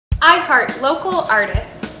I heart local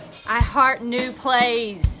artists. I heart new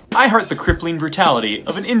plays. I heart the crippling brutality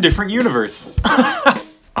of an indifferent universe.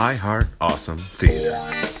 I heart awesome theater.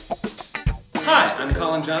 Hi, I'm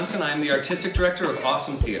Colin Johnson. I'm the Artistic Director of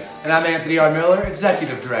Awesome Theater. And I'm Anthony R. Miller,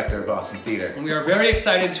 Executive Director of Awesome Theater. And we are very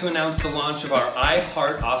excited to announce the launch of our I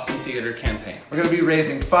Heart Awesome Theater campaign. We're going to be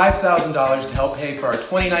raising $5,000 to help pay for our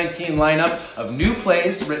 2019 lineup of new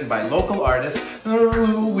plays written by local artists. They're a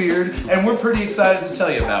little weird, and we're pretty excited to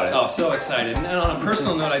tell you about it. Oh, so excited. And on a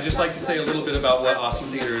personal note, I'd just like to say a little bit about what Awesome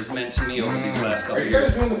Theater has meant to me over these last couple Are of you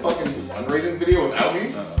years. guys doing the fucking fundraising video without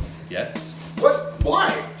me? Yes? What?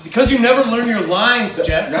 Why? Because you never learn your lines,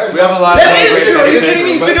 Jess. We have a lot of That is true! You can't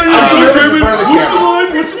even sit on your I'm phone. in front of the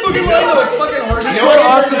camera. What's the fucking line? No, it's fucking hard. Just go to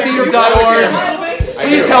awesometheater.org.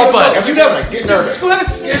 Please help us. Get nervous. Go have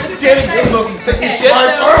a damn smoking piece of shit. All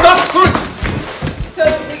right, Stop!